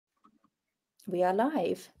We are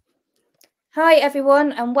live. Hi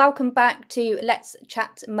everyone and welcome back to Let's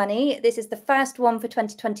Chat Money. This is the first one for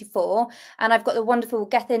 2024 and I've got the wonderful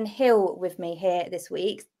Gethyn Hill with me here this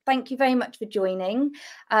week. Thank you very much for joining.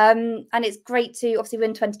 And it's great to, obviously we're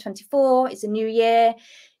in 2024, it's a new year.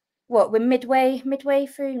 What, we're midway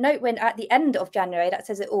through? No, we're at the end of January. That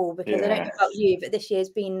says it all, because I don't know about you, but this year's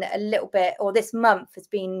been a little bit, or this month has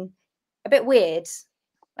been a bit weird.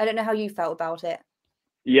 I don't know how you felt about it.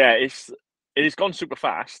 Yeah, it has gone super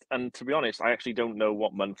fast, and to be honest, I actually don't know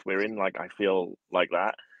what month we're in. Like, I feel like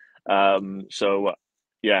that. So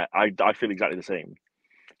yeah, I feel exactly the same.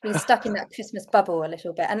 Been stuck in that Christmas bubble a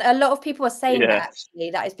little bit. And a lot of people are saying that Yeah, actually,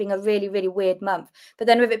 that it's been a really, really weird month. But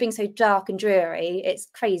then with it being so dark and dreary, it's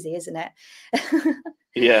crazy, isn't it?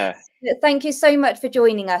 yeah, Thank you so much for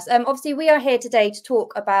joining us. Obviously, we are here today to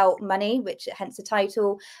talk about money, which hence the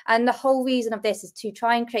title. And the whole reason of this is to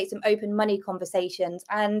try and create some open money conversations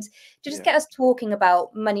and to just yeah, get us talking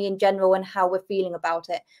about money in general and how we're feeling about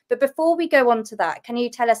it. But before we go on to that, can you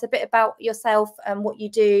tell us a bit about yourself and what you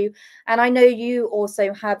do? And I know you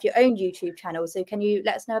also have your own YouTube channel. So can you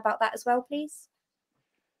let us know about that as well, please?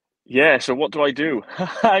 yeah. So what do I do?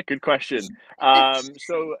 Good question.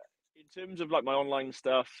 So in terms of like my online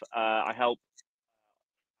stuff, I help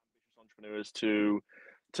ambitious entrepreneurs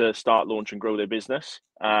to start, launch, and grow their business.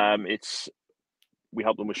 It's We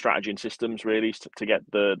help them with strategy and systems, really, to get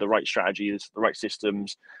the right strategies, the right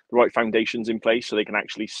systems, the right foundations in place, so they can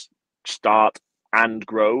actually start and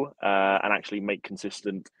grow, and actually make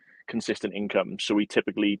consistent income. So we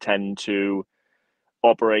typically tend to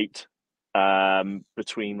operate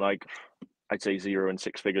between, like, I'd say 0 and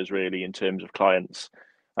 6 figures, really, in terms of clients,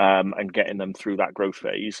 and getting them through that growth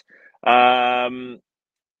phase. YouTube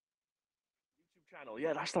channel,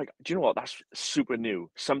 yeah, that's like, do you know what? That's super new.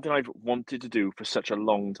 Something I've wanted to do for such a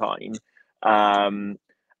long time. Um,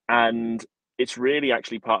 and it's really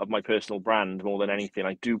actually part of my personal brand more than anything.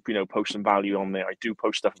 I do, post some value on there. I do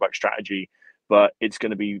post stuff about strategy, but it's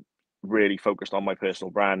going to be really focused on my personal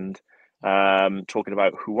brand. Talking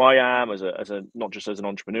about who I am as a not just as an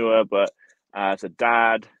entrepreneur, but as a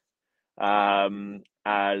dad,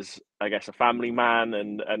 as, I guess, a family man,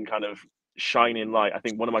 and kind of shining light. I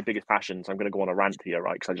think one of my biggest passions, I'm going to go on a rant here,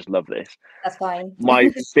 right? Because I just love this. That's fine.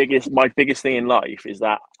 My biggest thing in life is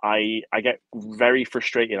that I get very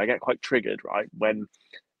frustrated. I get quite triggered, right, when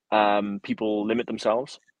people limit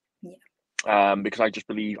themselves. Yeah. Because I just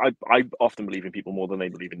believe I often believe in people more than they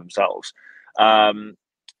believe in themselves. Um,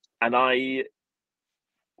 and I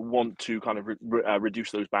want to kind of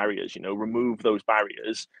reduce those barriers, remove those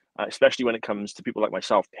barriers, especially when it comes to people like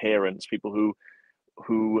myself, parents, people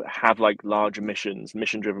who have like larger mission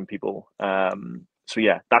driven people. So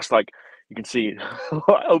yeah, that's like, you can see,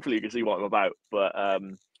 hopefully you can see what I'm about, but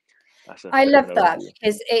that's a I bit of love an that overview.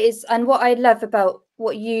 because it is, and what I love about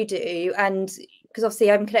what you do, and because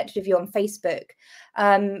obviously I'm connected with you on Facebook,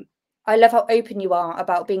 um, I love how open you are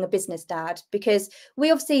about being a business dad, because we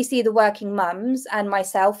obviously see the working mums and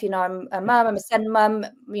myself, I'm a mum, I'm a son mum,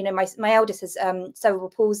 my eldest has cerebral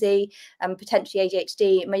palsy, potentially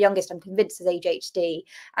ADHD. My youngest, I'm convinced, is ADHD.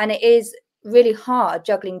 And it is really hard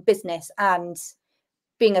juggling business and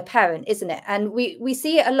being a parent, isn't it? And we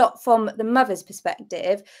see it a lot from the mother's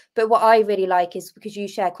perspective, but what I really like is because you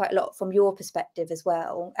share quite a lot from your perspective as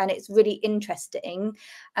well, and it's really interesting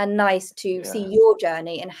and nice to see Yeah, your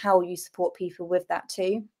journey and how you support people with that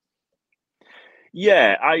too.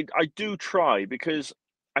 yeah, I do try, because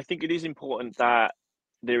I think it is important that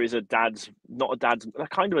there is a dad's not a dad's a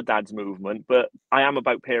kind of a dad's movement, but I am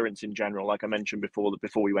about parents in general. Like I mentioned before, that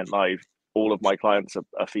before we went live, all of my clients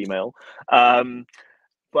are female.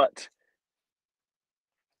 But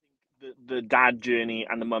the dad journey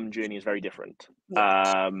and the mum journey is very different.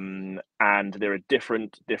 Yeah. And there are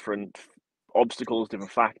different obstacles,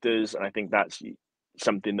 different factors, and I think that's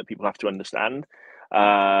something that people have to understand.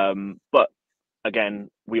 But again,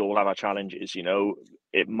 we all have our challenges.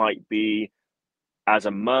 It might be, as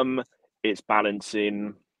a mum, it's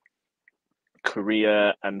balancing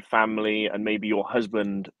career and family, and maybe your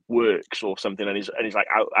husband works or something, and is like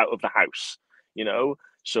out of the house.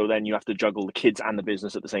 So then you have to juggle the kids and the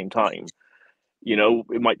business at the same time.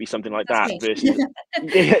 It might be something like That's that me. versus,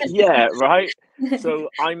 yeah, yeah, right. So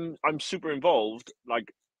I'm super involved.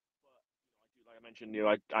 Like I mentioned,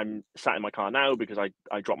 I'm sat in my car now because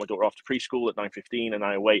I drop my daughter off to preschool at 9:15, and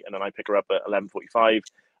I wait, and then I pick her up at 11:45.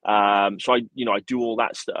 So I do all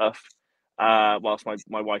that stuff, whilst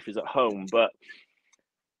my wife is at home. But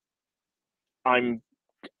I'm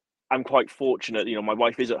I'm quite fortunate. My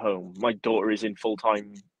wife is at home. My daughter is in full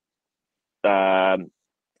time,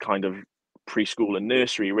 kind of preschool and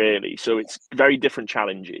nursery, really. So it's very different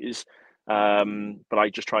challenges. But I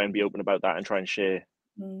just try and be open about that and try and share,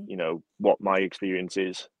 you know, what my experience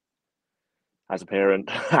is as a parent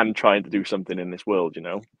and trying to do something in this world, you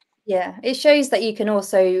know. Yeah, it shows that you can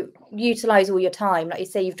also utilize all your time. Like you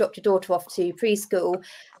say, you've dropped your daughter off to preschool,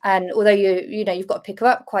 and although you've got to pick her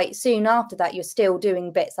up quite soon after that, you're still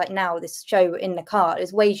doing bits like now this show in the car.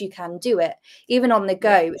 There's ways you can do it even on the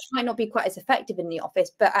go, which might not be quite as effective in the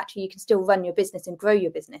office, but actually you can still run your business and grow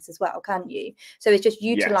your business as well, can't you? So it's just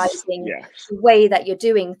utilizing the way that you're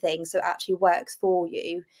doing things so it actually works for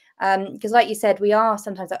you. Because like you said, we are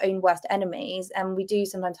sometimes our own worst enemies, and we do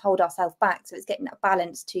sometimes hold ourselves back. So it's getting that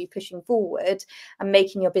balance to pushing forward and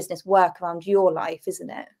making your business work around your life,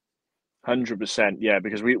 isn't it? 100%, yeah,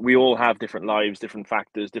 because we all have different lives, different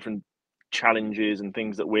factors, different challenges and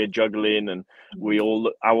things that we're juggling, and we all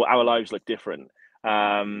look, our lives look different.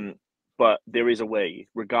 But there is a way,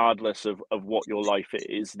 regardless of what your life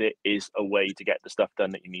is, there is a way to get the stuff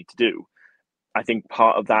done that you need to do. I think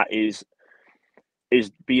part of that is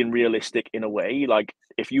being realistic in a way. Like,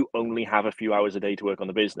 if you only have a few hours a day to work on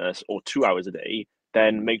the business, or 2 hours a day,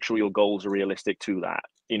 then make sure your goals are realistic to that.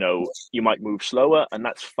 You know, you might move slower, and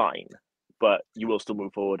that's fine, but you will still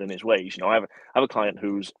move forward in its ways. You know, I have a client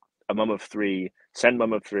who's a mum of three, send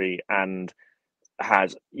mum of three, and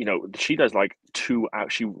has, you know, she does like 2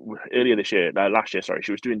 hours. She earlier this year, last year, sorry,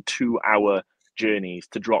 she was doing 2 hour journeys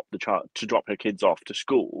to drop her kids off to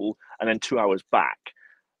school, and then 2 hours back.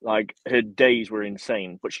 Like, her days were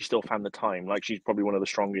insane, but she still found the time. Like, she's probably one of the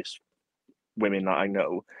strongest women that I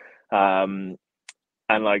know, and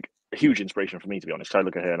like a huge inspiration for me, to be honest. I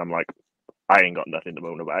look at her and I'm like, I ain't got nothing to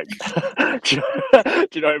moan about. do,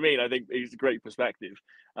 do you know what I mean? I think it's a great perspective.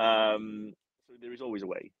 So there is always a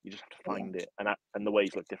way. You just have to find it, and the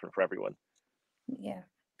ways look different for everyone. Yeah.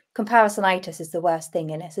 Comparisonitis is the worst thing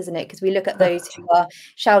in this, isn't it? Because we look at those who are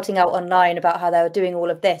shouting out online about how they're doing all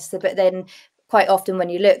of this, but then quite often when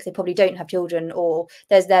you look, they probably don't have children, or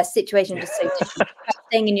their situation just so different.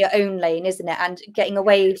 Staying in your own lane, isn't it? And getting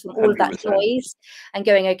away from all of that 100%. noise and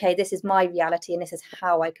going, okay, this is my reality and this is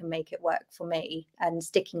how I can make it work for me, and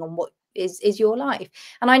sticking on what is your life.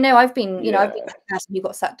 And I know I've been, I've been that person who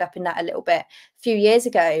got sucked up in that a little bit a few years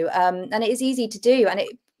ago. And it is easy to do. And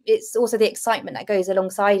it's also the excitement that goes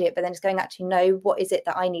alongside it, but then it's going, actually, no, what is it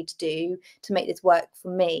that I need to do to make this work for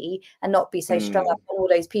me, and not be so strung up on all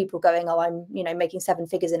those people going, oh, I'm making 7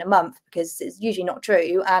 figures in a month, because it's usually not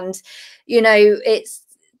true. And it's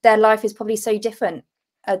their life is probably so different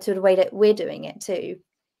to the way that we're doing it too.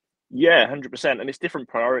 Yeah, 100%. And it's different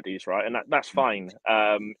priorities, right? And that's fine.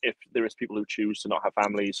 If there is people who choose to not have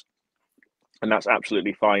families, and that's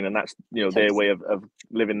absolutely fine, and that's their way of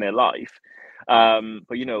living their life.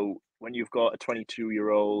 But when you've got a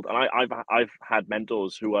 22-year-old, and I've had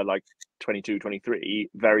mentors who are like 22, 23,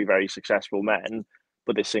 very, very successful men,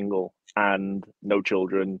 but they're single and no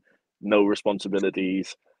children, no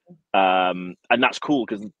responsibilities, and that's cool,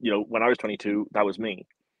 because when I was 22, that was me.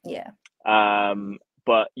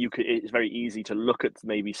 But it's very easy to look at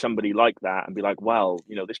maybe somebody like that and be like, well,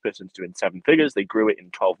 this person's doing 7 figures, they grew it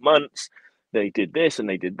in 12 months, they did this and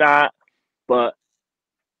they did that. But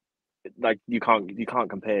like, you can't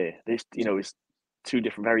compare this. It's two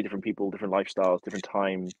very different people, different lifestyles, different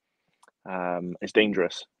time. It's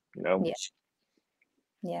dangerous.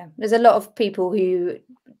 Yeah, there's a lot of people who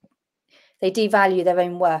they devalue their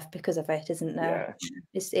own worth because of it, isn't there?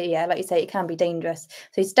 Like you say, it can be dangerous.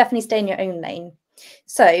 So it's definitely stay in your own lane.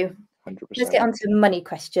 So 100%. Let's get on to the money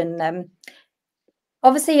question.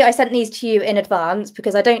 Obviously, I sent these to you in advance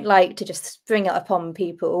because I don't like to just spring it upon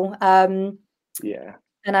people.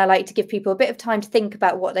 And I like to give people a bit of time to think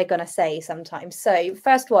about what they're going to say sometimes. So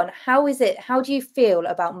first one, how do you feel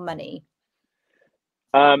about money?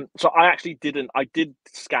 So I did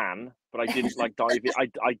scan, but I didn't like dive in.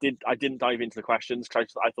 I didn't dive into the questions,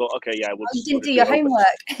 because I thought, okay, yeah, you didn't do your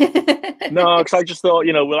homework. No, because I just thought,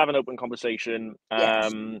 we'll have an open conversation.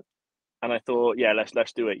 And I thought, yeah,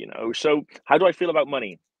 let's do it. So how do I feel about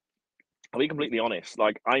money? I'll be completely honest.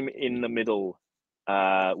 Like, I'm in the middle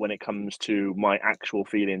when it comes to my actual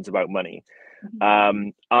feelings about money.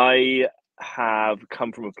 I have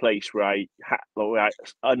come from a place where I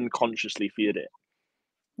unconsciously feared it.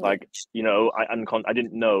 Like, I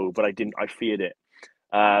didn't know, but I feared it.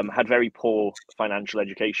 Had very poor financial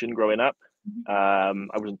education growing up. I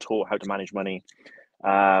wasn't taught how to manage money.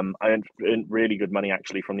 I earned really good money,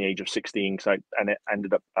 actually, from the age of 16, because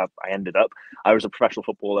I was a professional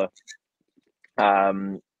footballer,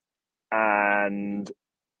 and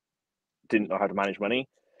didn't know how to manage money,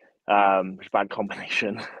 which is a bad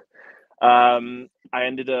combination. I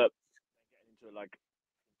ended up getting into like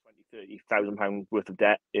 £20,000 to £30,000 worth of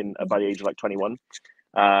debt by the age of like 21.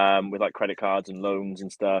 with like credit cards and loans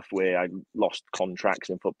and stuff, where I lost contracts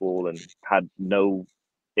in football and had no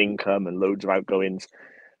income and loads of outgoings.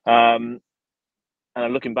 And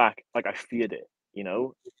I'm looking back, like I feared it, you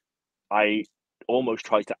know. I almost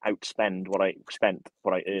tried to outspend what I spent,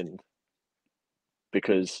 what I earned,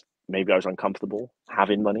 because maybe I was uncomfortable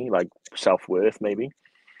having money, like self-worth maybe.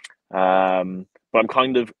 But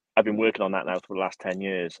I've been working on that now for the last 10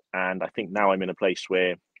 years. And I think now I'm in a place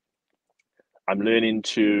where I'm learning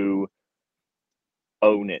to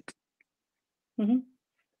own it,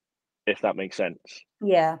 if that makes sense.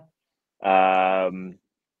 Yeah.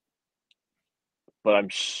 But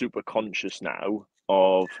I'm super conscious now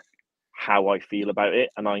of how I feel about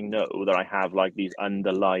it. And I know that I have like these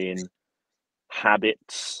underlying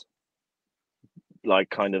habits,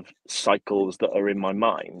 like kind of cycles that are in my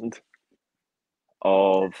mind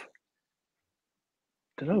of,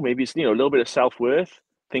 I don't know, maybe it's, you know, a little bit of self-worth,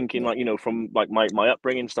 thinking like, you know, from like my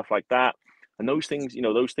upbringing, stuff like that. And those things, you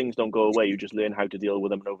know, those things don't go away. You just learn how to deal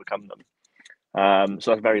with them and overcome them.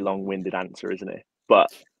 So that's a very long-winded answer, isn't it? But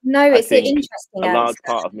no, I it's an think interesting a large answer.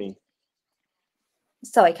 part of me.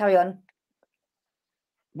 Sorry, carry on.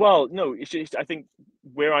 Well, no, it's just I think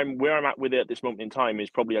where I'm at with it at this moment in time is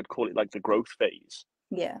probably I'd call it like the growth phase.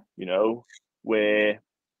 Yeah. You know, where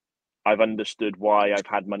I've understood why I've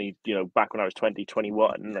had money, you know, back when I was 20,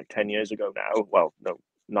 21, like 10 years ago now. Well, no,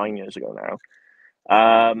 9 years ago now.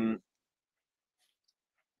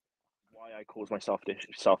 Why I caused myself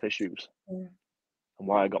self issues and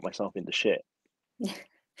why I got myself into shit.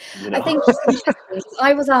 You know? I think it's interesting.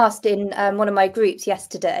 I was asked in one of my groups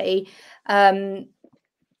yesterday,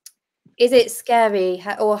 is it scary,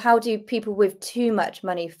 or how do people with too much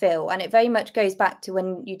money feel? And it very much goes back to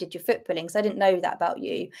when you did your footballing, because I didn't know that about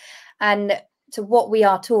you, and to what we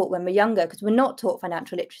are taught when we're younger, because we're not taught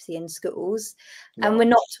financial literacy in schools, and we're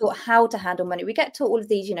not taught how to handle money. We get taught all of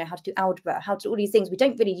these, you know, how to do algebra, how to do all these things we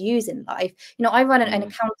don't really use in life. You know, I run an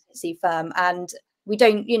accountancy firm, and we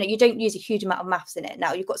don't, you know, you don't use a huge amount of maths in it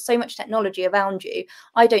now. You've got so much technology around you.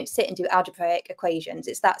 I don't sit and do algebraic equations.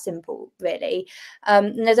 It's that simple, really.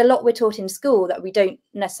 And there's a lot we're taught in school that we don't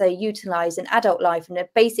necessarily utilize in adult life, and the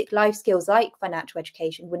basic life skills like financial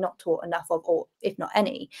education we're not taught enough of, or if not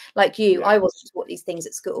any. Like you, I wasn't taught these things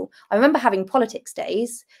at school. I remember having politics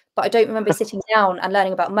days, but I don't remember sitting down and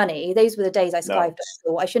learning about money. Those were the days I skived at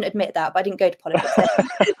school. I shouldn't admit that, but I didn't go to politics then.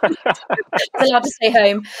 I was allowed to stay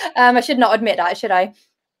home. I should not admit that, should I?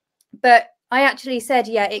 But I actually said,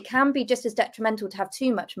 yeah, it can be just as detrimental to have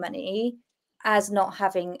too much money as not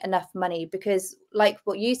having enough money, because like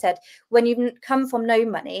what you said, when you come from no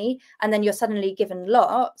money and then you're suddenly given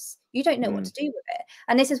lots, you don't know what to do with it.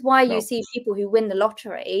 And this is why you see people who win the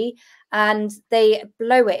lottery and they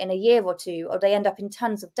blow it in a year or two, or they end up in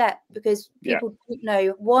tons of debt, because people don't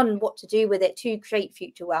know, one, what to do with it, to create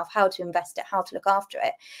future wealth, how to invest it, how to look after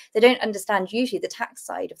it. They don't understand usually the tax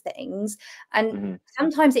side of things. And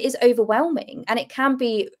sometimes it is overwhelming, and it can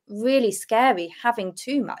be really scary having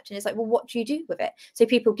too much. And it's like, well, what do you do with it? So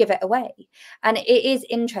people give it away. And it is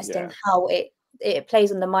interesting how it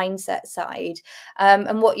plays on the mindset side.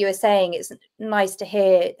 And what you were saying, it's nice to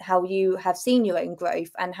hear how you have seen your own growth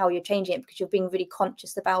and how you're changing it, because you're being really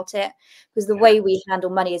conscious about it, because the way we handle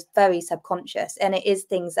money is very subconscious, and it is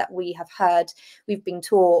things that we have heard, we've been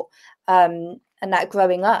taught, and that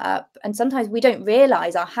growing up. And sometimes we don't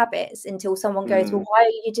realize our habits until someone goes, well, why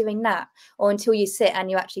are you doing that? Or until you sit and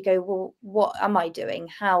you actually go, well, what am I doing?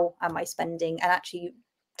 How am I spending? And actually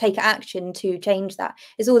take action to change that.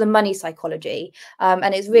 It's all the money psychology,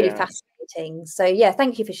 and it's really fascinating. So yeah,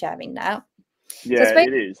 thank you for sharing that. Yeah, so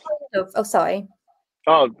it is. Oh, sorry.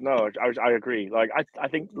 Oh no, I agree. Like I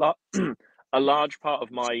think a large part of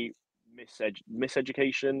my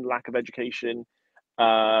miseducation, lack of education,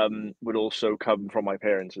 would also come from my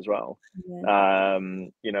parents as well. You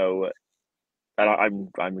know, and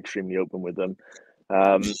I'm extremely open with them.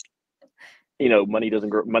 You know, money doesn't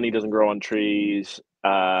grow on trees.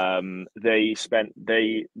 They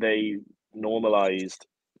normalized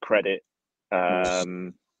credit.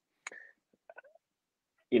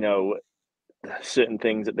 You know, certain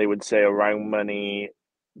things that they would say around money,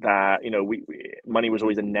 that, you know, money was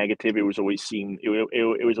always a negative. It was always seen.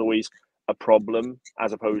 It was always a problem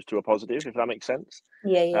as opposed to a positive, if that makes sense.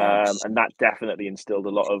 And that definitely instilled a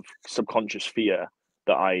lot of subconscious fear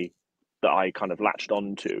that I kind of latched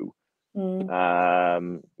onto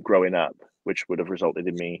growing up, which would have resulted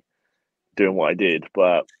in me doing what I did.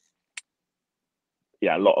 But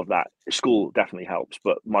yeah, a lot of that, school definitely helps,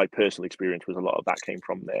 but my personal experience was a lot of that came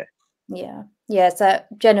from there. Yeah, it's a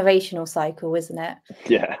generational cycle, isn't it?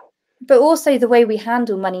 Yeah. but also the way we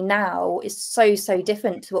handle money now is so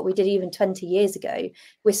different to what we did even 20 years ago.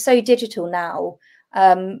 We're so digital now,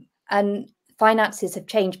 and finances have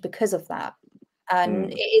changed because of that.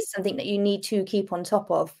 And it is something that you need to keep on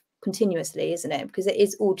top of continuously, isn't it? Because it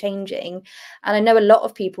is all changing. And I know a lot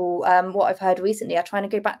of people, what I've heard recently, are trying to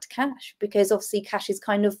go back to cash, because obviously cash is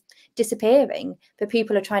kind of disappearing, but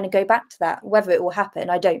people are trying to go back to that. Whether it will happen,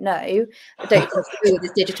 I don't know. I don't think it's through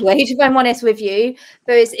this digital age, if I'm honest with you.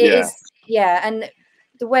 But it is, yeah. And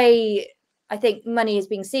the way I think money is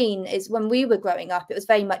being seen is, when we were growing up, it was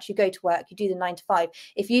very much you go to work, you do the 9 to 5.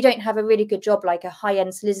 If you don't have a really good job, like a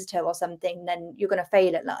high-end solicitor or something, then you're going to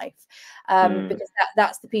fail at life, because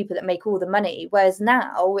that's the people that make all the money. Whereas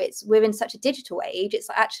now we're in such a digital age, it's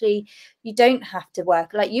actually, you don't have to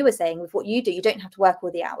work, like you were saying with what you do, you don't have to work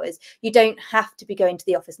all the hours, you don't have to be going to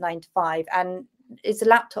the office 9 to 5, and it's a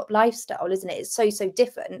laptop lifestyle, isn't it? It's so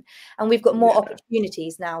different, and we've got more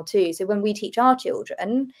opportunities now too. So when we teach our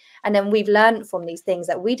children, and then we've learned from these things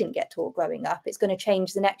that we didn't get taught growing up, it's going to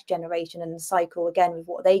change the next generation and the cycle again with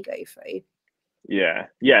what they go through. Yeah,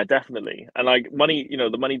 definitely. And like money,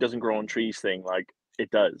 the money doesn't grow on trees thing, like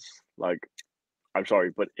it does. Like, I'm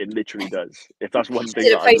sorry, but it literally does. If that's one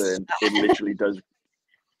thing that I've learned, it literally does.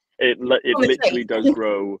 It literally does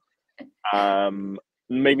grow.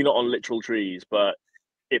 Maybe not on literal trees, but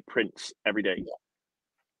it prints every day.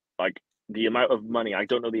 Like the amount of money, I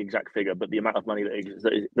don't know the exact figure, but the amount of money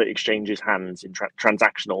that exchanges hands in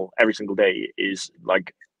transactional every single day is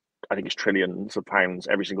like, I think it's trillions of pounds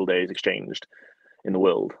every single day is exchanged in the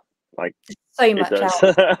world. Like, so much it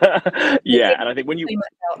does. Yeah, and I think when you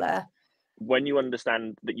out there, when you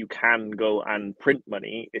understand that you can go and print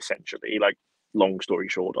money, essentially, like, long story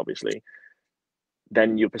short, obviously,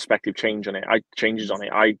 then your perspective changes on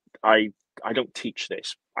it. I don't teach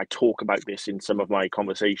this. I talk about this in some of my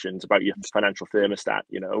conversations about your financial thermostat.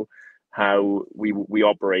 How we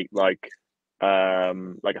operate like a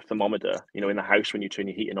thermometer. In the house, when you turn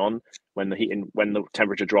your heating on, when the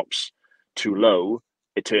temperature drops too low,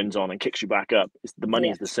 it turns on and kicks you back up. The money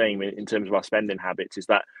is the same in terms of our spending habits. Is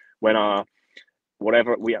that when we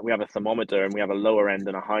have a thermometer, and we have a lower end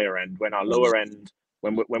and a higher end. When our lower end,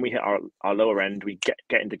 when we hit our lower end, we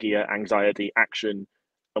get into gear, anxiety, action,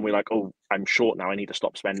 and we're like, oh, I'm short now, I need to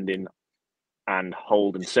stop spending and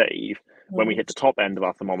hold and save. When we hit the top end of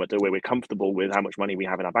our thermometer, where we're comfortable with how much money we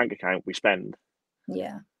have in our bank account, we spend.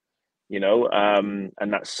 And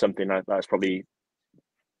that's something that's probably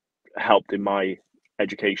helped in my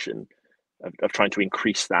education of trying to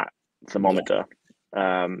increase that thermometer,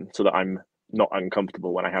 so that I'm not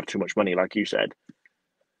uncomfortable when I have too much money, like you said.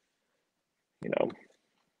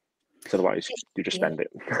 So otherwise you just spend it.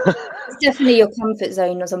 It's definitely your comfort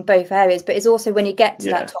zone on both areas, but it's also when you get to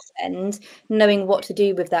that top end, knowing what to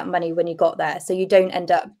do with that money when you got there, so you don't end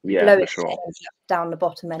up blowing it down the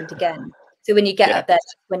bottom end again. So when you get up there,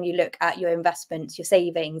 when you look at your investments, your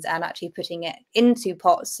savings, and actually putting it into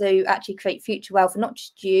pots, so actually create future wealth for not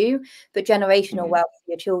just you, but generational wealth for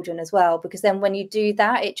your children as well. Because then when you do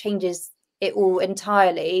that, it changes it all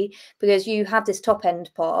entirely, because you have this top end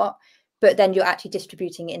pot, but then you're actually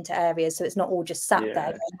distributing it into areas, so it's not all just sat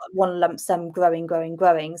there, one lump sum growing.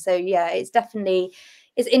 So yeah, it's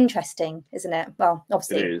interesting, isn't it? Well,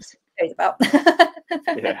 obviously it is. It goes about.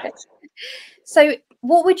 So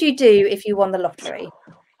what would you do if you won the lottery?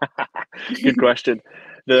 Good question.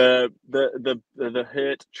 The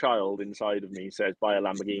hurt child inside of me says, buy a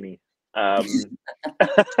Lamborghini.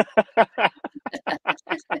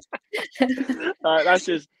 That's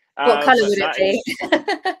just what color would it be?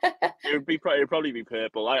 It'd probably be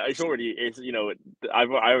purple. I already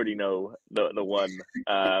know the one.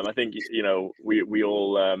 I think we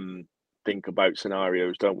all think about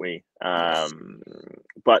scenarios, don't we?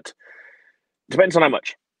 But depends on how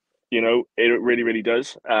much. It really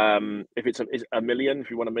does. If it's a million,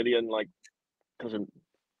 if you want a million, like,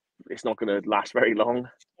 it's not going to last very long.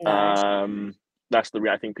 No. That's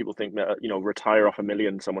I think people think that retire off a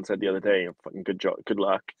million. Someone said the other day, fucking good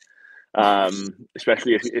luck.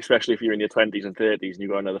 Especially if you're in your 20s and 30s and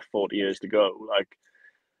you've got another 40 years to go. Like,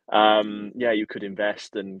 you could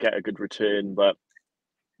invest and get a good return, but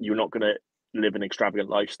you're not going to live an extravagant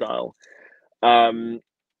lifestyle. What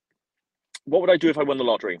would I do if I won the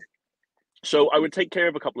lottery? So I would take care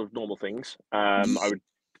of a couple of normal things. I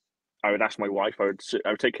would ask my wife. I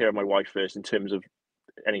would take care of my wife first in terms of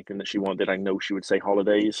anything that she wanted. I know she would say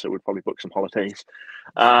holidays, so we'd probably book some holidays.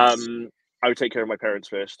 I would take care of my parents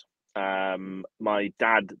first. My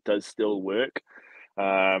dad does still work,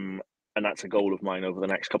 and that's a goal of mine over the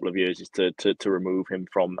next couple of years, is to remove him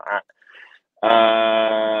from that.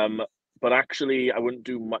 But actually, I wouldn't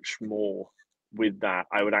do much more. with that,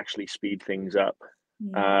 I would actually speed things up.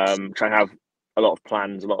 Because I have a lot of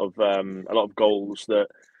plans, a lot of goals that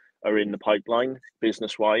are in the pipeline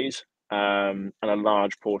business wise. And a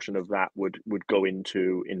large portion of that would go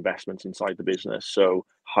into investments inside the business. So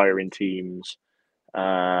hiring teams.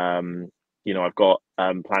 You know, I've got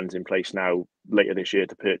plans in place now later this year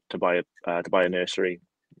to buy a nursery.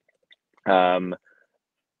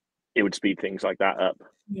 It would speed things like that up.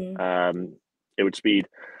 It would speed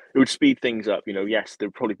things up. You know, yes,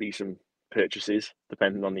 there'd probably be some purchases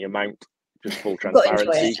depending on the amount. Just full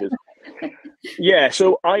transparency. Yeah,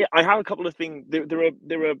 so I have a couple of things. There are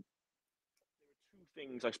two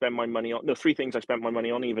things I spend my money on. No, three things I spend my money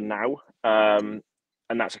on even now. And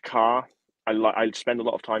that's a car. I spend a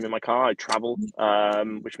lot of time in my car. I travel,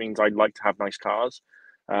 which means I like to have nice cars,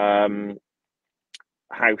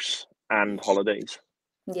 house, and holidays.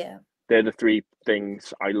 Yeah, they're the three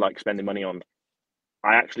things I like spending money on.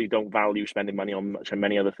 I actually don't value spending money on much and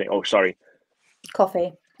many other things. Oh, sorry,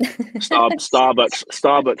 coffee.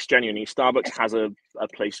 Starbucks. Genuinely, Starbucks has a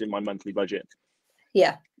place in my monthly budget.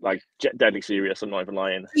 Yeah, like deadly serious. I'm not even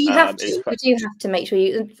lying. You have to. You do have to make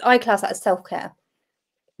sure I class that as self-care.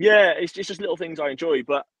 Yeah, it's just little things I enjoy,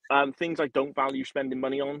 but things I don't value spending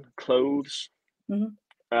money on: clothes.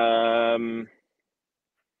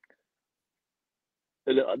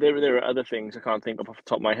 There are other things I can't think of off the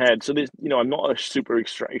top of my head. So there's, you know, I'm not a super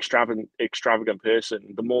extravagant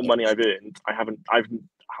person. The more money I've earned, I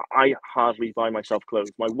hardly buy myself clothes.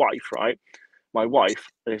 My wife, right? My wife,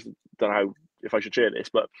 I don't know if I should share this,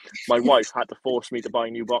 but my wife had to force me to buy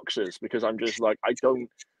new boxers because I'm just like, I don't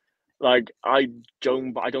spend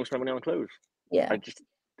money on clothes. Yeah.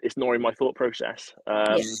 It's not in my thought process.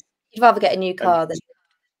 You'd rather get a new car than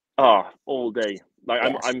all day.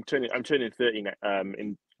 Like I'm turning 30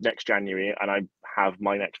 in next January, and I have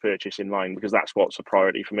my next purchase in line because that's what's a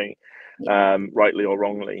priority for me, rightly or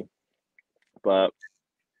wrongly. But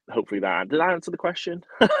hopefully did I answer the question?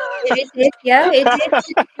 It did, yeah, it did.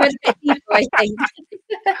 Quite a bit deeper, I think.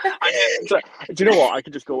 So, do you know what? I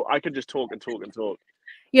could just talk and talk and talk.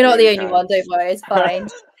 You're not the only one, don't worry, it's fine.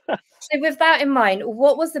 So with that in mind,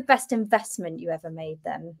 what was the best investment you ever made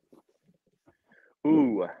then?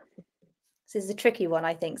 Ooh. This is a tricky one,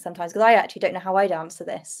 I think, sometimes, because I actually don't know how I'd answer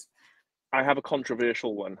this. I have a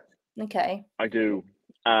controversial one. Okay. I do.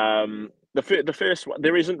 The first one,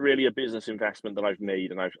 there isn't really a business investment that I've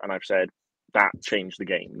made and I've said that changed the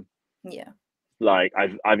game. Yeah. Like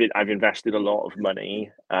I've invested a lot of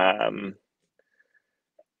money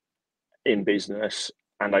in business,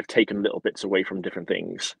 and I've taken little bits away from different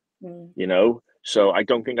things. You know, so I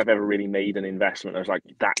don't think I've ever really made an investment. I was like,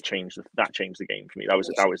 that changed the game for me.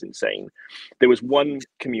 That was insane. There was one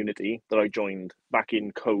community that I joined back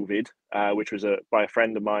in COVID, which was by a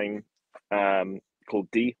friend of mine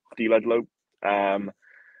called D Ludlow,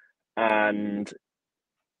 and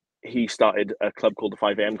he started a club called the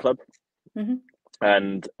 5 a.m. Club.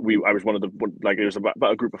 And I was one of it was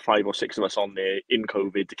about a group of 5 or 6 of us on there in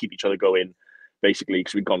COVID to keep each other going, basically,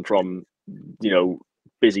 because we'd gone from, you know,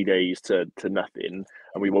 busy days to nothing,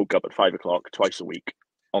 and we woke up at 5 o'clock twice a week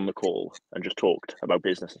on the call and just talked about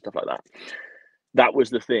business and stuff like that. That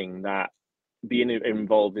was the thing, that being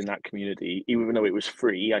involved in that community, even though it was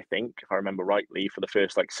free, I think, if I remember rightly, for the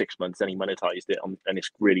first 6 months, then he monetized it and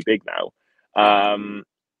it's really big now.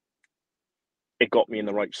 It got me in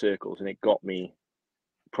the right circles, and it got me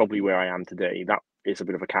probably where I am today. That is a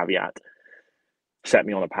bit of a caveat. Set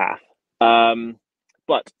me on a path.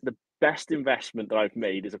 But the best investment that I've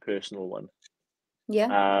made is a personal one.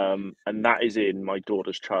 Yeah. And that is in my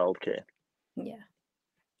daughter's childcare. Yeah.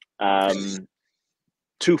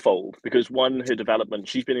 Twofold, because one, her development,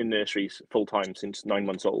 she's been in nurseries full time since 9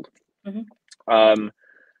 months old. Her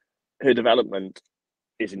development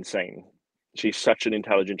is insane. She's such an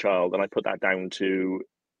intelligent child, and I put that down to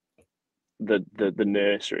the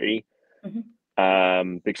nursery.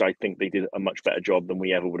 Because I think they did a much better job than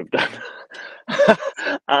we ever would have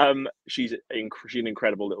done. She's an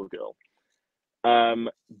incredible little girl.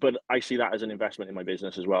 But I see that as an investment in my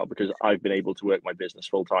business as well, because I've been able to work my business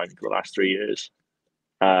full time for the last 3 years,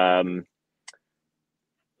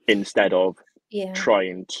 instead of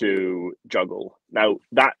trying to juggle. Now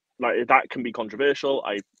that can be controversial.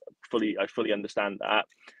 I fully understand that.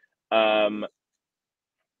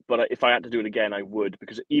 But if I had to do it again, I would,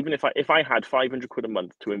 because even if I had 500 quid a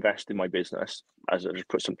month to invest in my business, as I just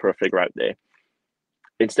put a figure out there,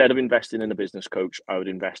 instead of investing in a business coach, I would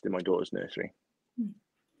invest in my daughter's nursery.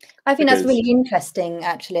 I think that's really interesting,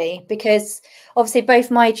 actually, because obviously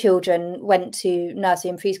both my children went to nursery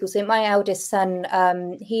and preschool. So my eldest son,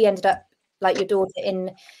 he ended up, like your daughter,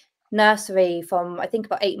 in nursery from I think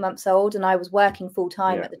about 8 months old, and I was working full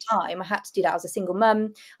time Yeah. at the time. I had to do that. I was a single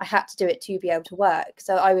mum. I had to do it to be able to work.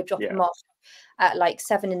 So I would drop Yeah. him off at like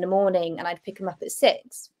 7 in the morning, and I'd pick him up at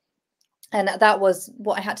 6. And that was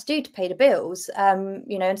what I had to do to pay the bills,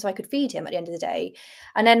 you know, and so I could feed him at the end of the day.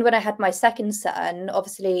 And then when I had my second son,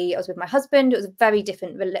 obviously I was with my husband. It was a very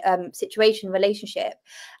different relationship.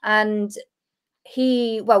 And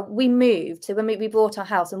we moved. So when we bought our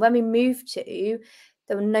house, and when we moved to,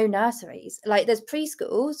 there were no nurseries. Like there's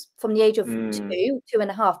preschools from the age of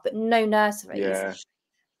 2.5, but no nurseries. Yeah.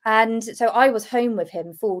 And so I was home with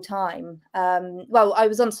him full time. Well, I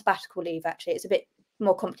was on sabbatical leave, actually. It's a bit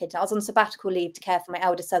more complicated. I was on sabbatical leave to care for my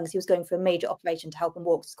eldest son because he was going through a major operation to help him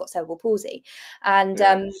walk. He's got cerebral palsy. And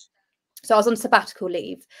so I was on sabbatical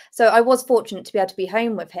leave. So I was fortunate to be able to be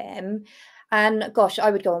home with him. And gosh, I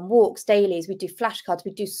would go on walks dailies. We'd do flashcards.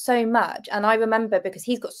 We'd do so much. And I remember, because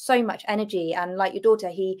he's got so much energy, and like your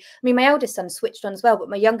daughter, my eldest son switched on as well, but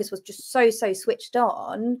my youngest was just so switched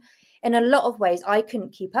on. In a lot of ways, I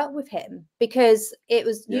couldn't keep up with him because it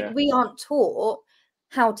was, we aren't taught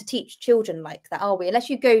how to teach children like that, are we? Unless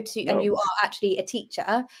you go to, and you are actually a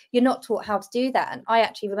teacher, you're not taught how to do that. And I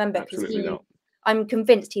actually remember, because I'm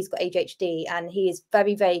convinced he's got ADHD, and he is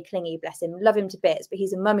very, very clingy, bless him, love him to bits, but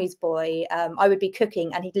he's a mummy's boy. I would be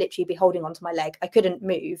cooking and he'd literally be holding onto my leg. I couldn't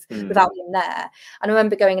move without him there. And I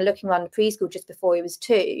remember going and looking around the preschool just before he was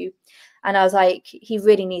 2, and I was like, he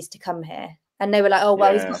really needs to come here. And they were like, oh,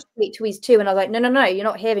 well, he's got to wait till he's 2. And I was like, no, you're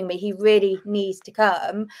not hearing me. He really needs to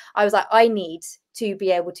come. I was like, I need to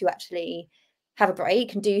be able to actually have a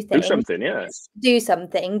break and do things. Do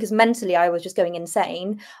something, because mentally I was just going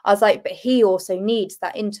insane. I was like, but he also needs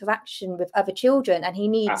that interaction with other children, and he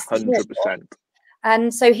needs 100%.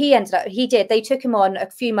 And so they took him on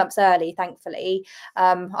a few months early, thankfully,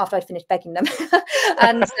 after I'd finished begging them.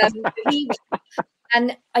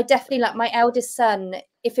 And I definitely, like my eldest son,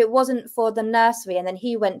 if it wasn't for the nursery, and then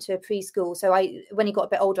he went to a preschool. So when he got a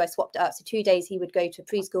bit older, I swapped it up. So 2 days he would go to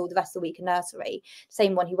preschool, the rest of the week a nursery,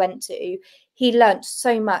 same one he went to. He learnt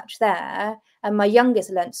so much there. And my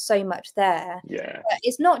youngest learnt so much there. Yeah. But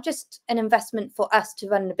it's not just an investment for us to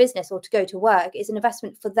run the business or to go to work. It's an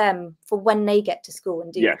investment for them for when they get to school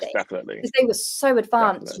and do things. Yes, definitely. Because they were so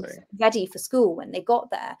advanced and ready for school when they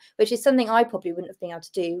got there, which is something I probably wouldn't have been able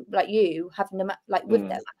to do, like you, having them like with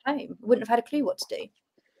them at home. Wouldn't have had a clue what to do.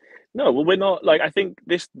 No, well, we're not, like, I think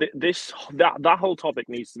that whole topic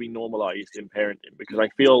needs to be normalized in parenting, because I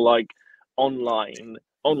feel like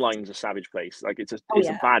online's a savage place. Like it's a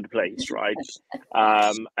bad place, right?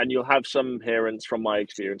 And you'll have some parents, from my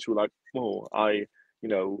experience, who are like, oh,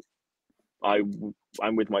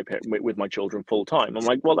 I'm with my children full time. I'm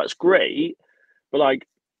like, well, that's great, but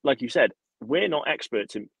like you said, we're not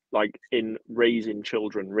experts in raising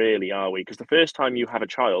children, really, are we? Because the first time you have a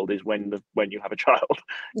child is when you have a child.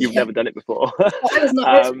 You've never done it before. Well,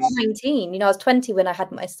 I was 19. You know, I was 20 when I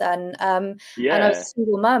had my son. And I was a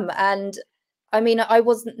single mum. And I mean, I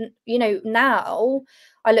wasn't. You know, now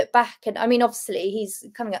I look back, and I mean, obviously, he's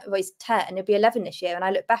coming up. Well, he's 10. He'll be 11 this year. And I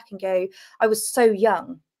look back and go, I was so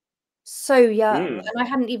young, and I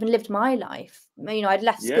hadn't even lived my life. You know, I'd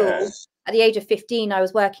left school. At the age of 15, I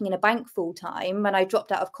was working in a bank full time, and I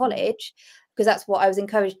dropped out of college because that's what I was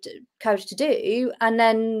encouraged to do. And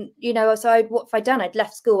then, you know, so what have I done? I'd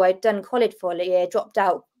left school, I'd done college for a year, dropped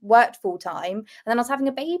out, worked full time, and then I was having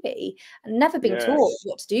a baby, and never been taught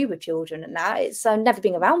what to do with children and that. It's never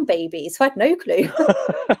been around babies, so I had no clue.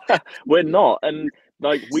 We're not, and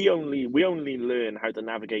like we only learn how to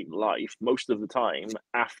navigate life most of the time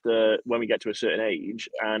after, when we get to a certain age,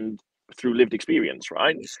 and through lived experience,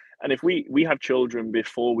 right? And if we have children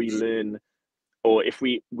before we learn, or if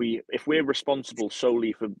we're responsible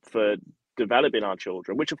solely for developing our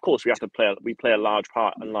children, which of course we play a large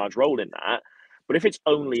part and large role in that, but if it's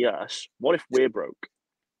only us, what if we're broke?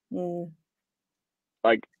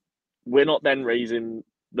 Like, we're not then raising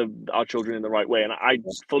our children in the right way. And I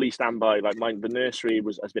fully stand by, like, the nursery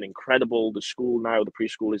has been incredible. The school now, the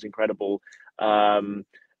preschool, is incredible.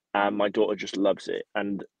 And my daughter just loves it.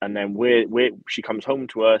 And then she comes home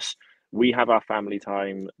to us. We have our family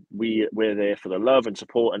time. We're there for the love and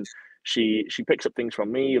support. And she picks up things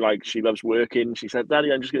from me. Like, she loves working. She said,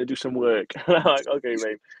 "Daddy, I'm just going to do some work." And I'm like, "Okay,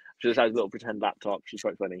 babe." She just has a little pretend laptop. She's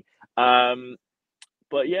quite funny.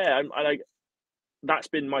 But yeah, I like, that's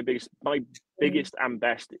been my biggest and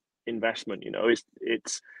best investment. You know,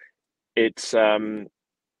 it's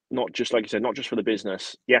not just, like you said, not just for the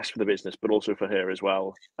business. Yes, for the business, but also for her as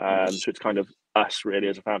well. So it's kind of us, really,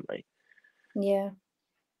 as a family. Yeah.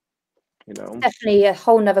 Definitely a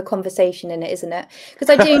whole nother conversation in it, isn't it? Because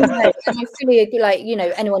I do know, and I fully like,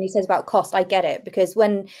 anyone who says about cost, I get it. Because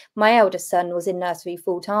when my eldest son was in nursery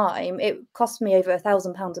full time, it cost me over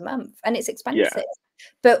 £1,000 a month, and it's expensive.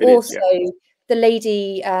 But also the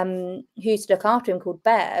lady who used to look after him, called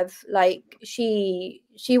Bev, like she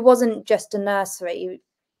wasn't just a nursery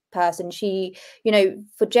person. She,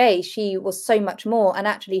 for Jay, she was so much more, and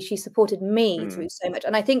actually she supported me through so much.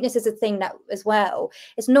 And I think this is a thing that as well,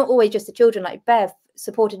 it's not always just the children. Like Bev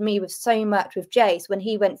supported me with so much with Jace when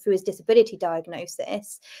he went through his disability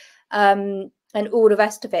diagnosis, and all the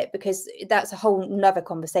rest of it, because that's a whole nother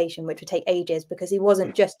conversation which would take ages, because he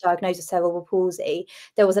wasn't just diagnosed with cerebral palsy.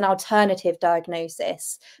 There was an alternative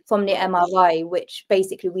diagnosis from the MRI, which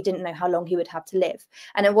basically we didn't know how long he would have to live.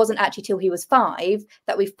 And it wasn't actually till he was 5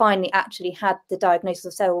 that we finally actually had the diagnosis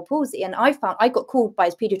of cerebral palsy. And I got called by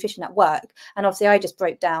his pediatrician at work, and obviously I just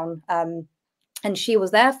broke down, and she was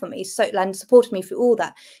there for me, and supported me through all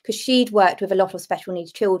that, because she'd worked with a lot of special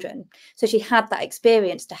needs children. So she had that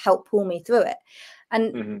experience to help pull me through it.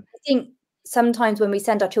 And I think sometimes when we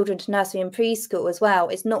send our children to nursery and preschool as well,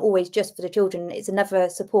 it's not always just for the children. It's another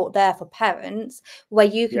support there for parents, where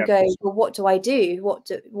you can go, well, what do I do?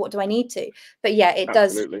 What do I need to? But yeah, it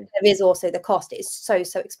does. There is also the cost. It's so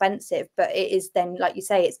expensive, but it is then, like you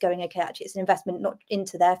say, it's going, okay, actually it's an investment not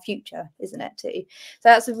into their future, isn't it, too? So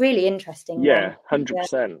that's a really interesting one.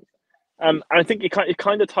 100%. And I think it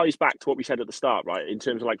kind of ties back to what we said at the start, right? In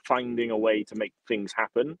terms of like finding a way to make things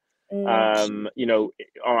happen. All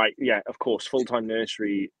right, of course, full-time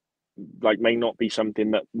nursery like may not be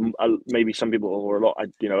something that maybe some people or a lot,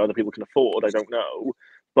 other people can afford. I don't know,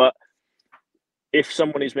 but if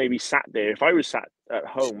someone is maybe sat there, if I was sat at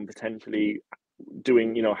home potentially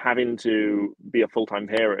doing, having to be a full-time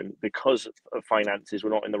parent because of finances were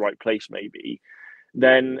not in the right place, maybe,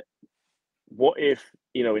 then what if,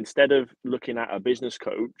 instead of looking at a business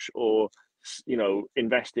coach or,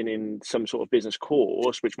 investing in some sort of business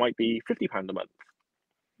course, which might be £50 a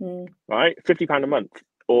month, right? £50 a month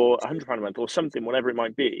or £100 a month or something, whatever it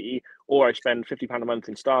might be, or I spend £50 a month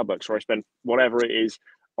in Starbucks, or I spend whatever it is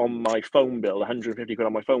on my phone bill, 150 quid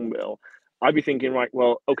on my phone bill. I'd be thinking, right,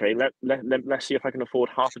 well, okay, let's see if I can afford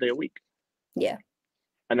half a day a week. Yeah.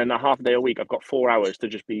 And then that half a day a week, I've got 4 hours to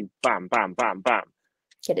just be bam, bam, bam, bam.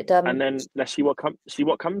 Get it done. And then let's see what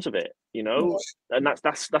comes of it, and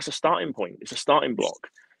that's a starting point. It's a starting block.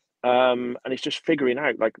 And it's just figuring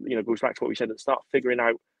out, like, goes back to what we said at the start, figuring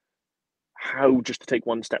out how just to take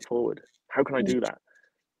one step forward. How can I do that?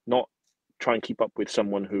 Not try and keep up with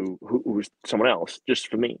someone who's someone else, just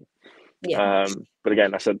for me. Yeah. But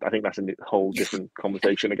again, I think that's a whole different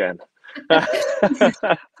conversation again. I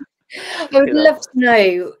would love to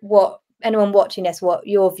know what anyone watching this, what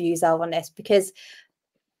your views are on this, because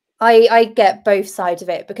I get both sides of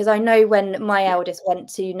it, because I know when my eldest went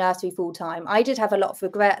to nursery full time, I did have a lot of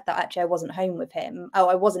regret that actually I wasn't home with him. Oh,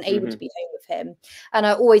 I wasn't able to be home with him. And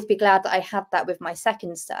I'll always be glad that I had that with my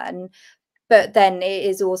second son. But then it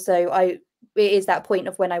is also, it is that point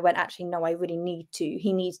of when I went, actually, no, I really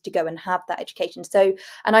he needs to go and have that education. So,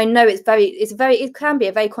 and I know it can be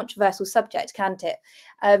a very controversial subject, can't it?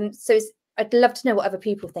 So I'd love to know what other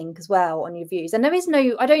people think as well on your views. And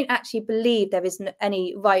I don't actually believe there is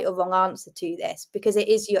any right or wrong answer to this, because it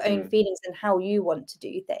is your own feelings and how you want to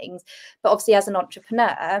do things. But obviously, as an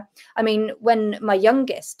entrepreneur, I mean, when my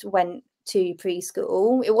youngest went to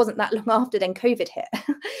preschool, it wasn't that long after then COVID hit.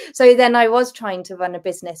 So then I was trying to run a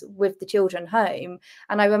business with the children home.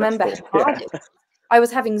 And I remember I was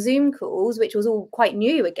having Zoom calls, which was all quite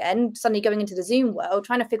new again, suddenly going into the Zoom world,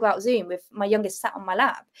 trying to figure out Zoom with my youngest sat on my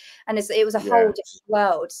lap. And it was a whole different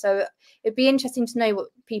world. So it'd be interesting to know what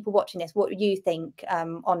people watching this, what you think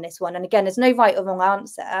on this one. And again, there's no right or wrong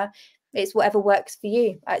answer. It's whatever works for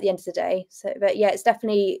you at the end of the day. So, but yeah, it's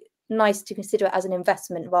definitely nice to consider it as an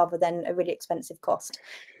investment rather than a really expensive cost.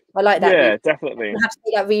 I like that. Yeah, definitely. I have to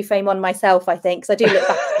do that reframe on myself, I think, because I do look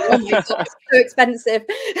back. Oh my God, it's so expensive.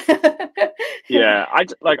 Yeah, I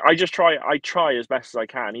try as best as I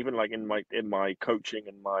can, even like in my coaching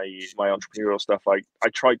and my entrepreneurial stuff. I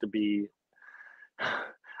try to be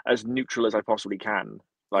as neutral as I possibly can.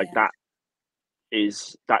 Like that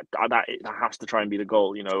has to try and be the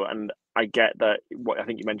goal, And I get that, what I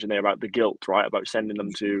think you mentioned there about the guilt, right? About sending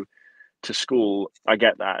them to school. I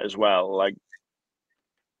get that as well. Like,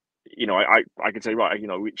 I could say, right,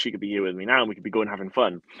 she could be here with me now and we could be going having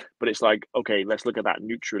fun. But it's like, okay, let's look at that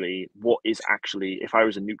neutrally. What is actually, if I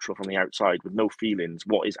was a neutral from the outside with no feelings,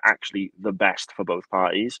 what is actually the best for both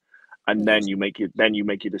parties? And then you make your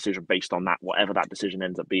decision based on that, whatever that decision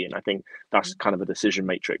ends up being. I think that's kind of a decision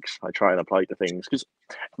matrix I try and apply to things, because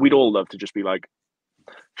we'd all love to just be like,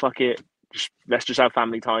 fuck it, let's just have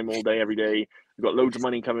family time all day, every day. We've got loads of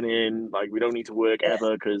money coming in. Like, we don't need to work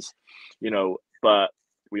ever because, you know, but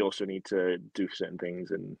we also need to do certain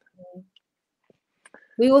things. And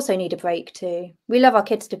we also need a break too. We love our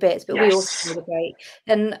kids to bits, but we also need a break.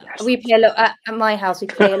 And we play a lot at my house. We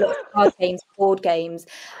play a lot of card games, board games,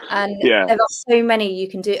 and there are so many you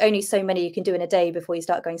can do. Only so many you can do in a day before you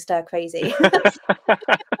start going stir crazy.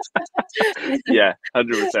 Yeah,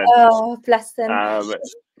 100%. Oh, bless them.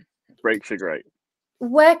 Breaks are great.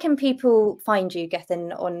 Where can people find you,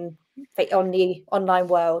 Gethyn, on the online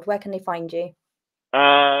world? Where can they find you?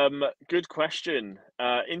 Good question.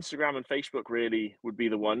 Instagram and Facebook really would be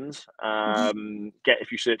the ones.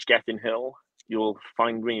 If you search Gethyn Hill, you'll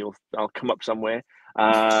find me. I'll come up somewhere.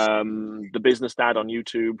 The Business Dad on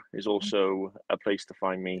YouTube is also a place to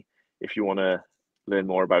find me if you want to learn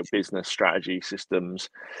more about business strategy, systems,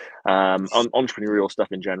 on entrepreneurial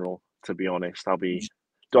stuff in general. To be honest, I'll be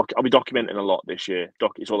documenting a lot this year.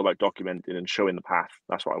 It's all about documenting and showing the path.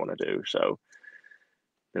 That's what I want to do. So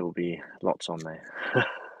there will be lots on there.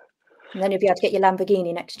 And then you'll be able to get your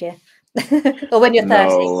Lamborghini next year. Or when you're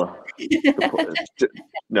 30.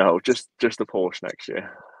 No, just the Porsche next year.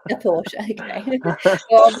 A Porsche, okay.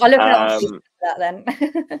 Well, I'll look out for that then.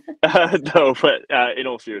 No, but in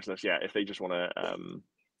all seriousness, yeah, if they just want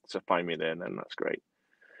to find me there, then that's great.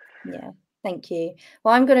 Yeah. Thank you.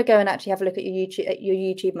 Well, I'm going to go and actually have a look at your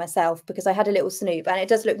YouTube myself, because I had a little snoop and it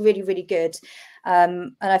does look really, really good.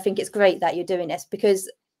 And I think it's great that you're doing this, because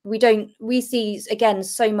we see, again,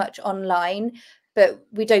 so much online, but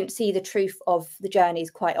we don't see the truth of the journeys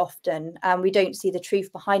quite often. And we don't see the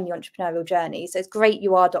truth behind the entrepreneurial journey. So it's great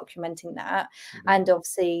you are documenting that, and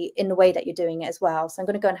obviously in the way that you're doing it as well. So I'm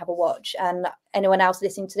going to go and have a watch, and anyone else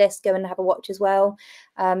listening to this, go and have a watch as well,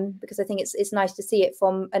 because I think it's nice to see it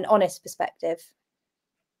from an honest perspective.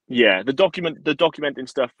 Yeah, the documenting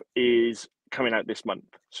stuff is coming out this month.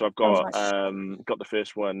 So I've got got the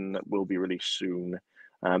first one that will be released soon.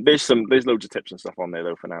 There's loads of tips and stuff on there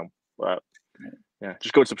though for now, but yeah,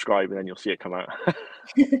 just go and subscribe and then you'll see it come out.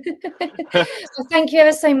 Well, thank you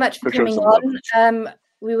ever so much for coming on.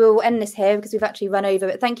 We will end this here because we've actually run over,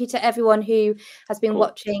 but thank you to everyone who has been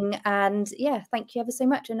watching, and yeah, thank you ever so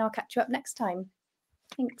much, and I'll catch you up next time.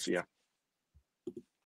 Thanks. See ya.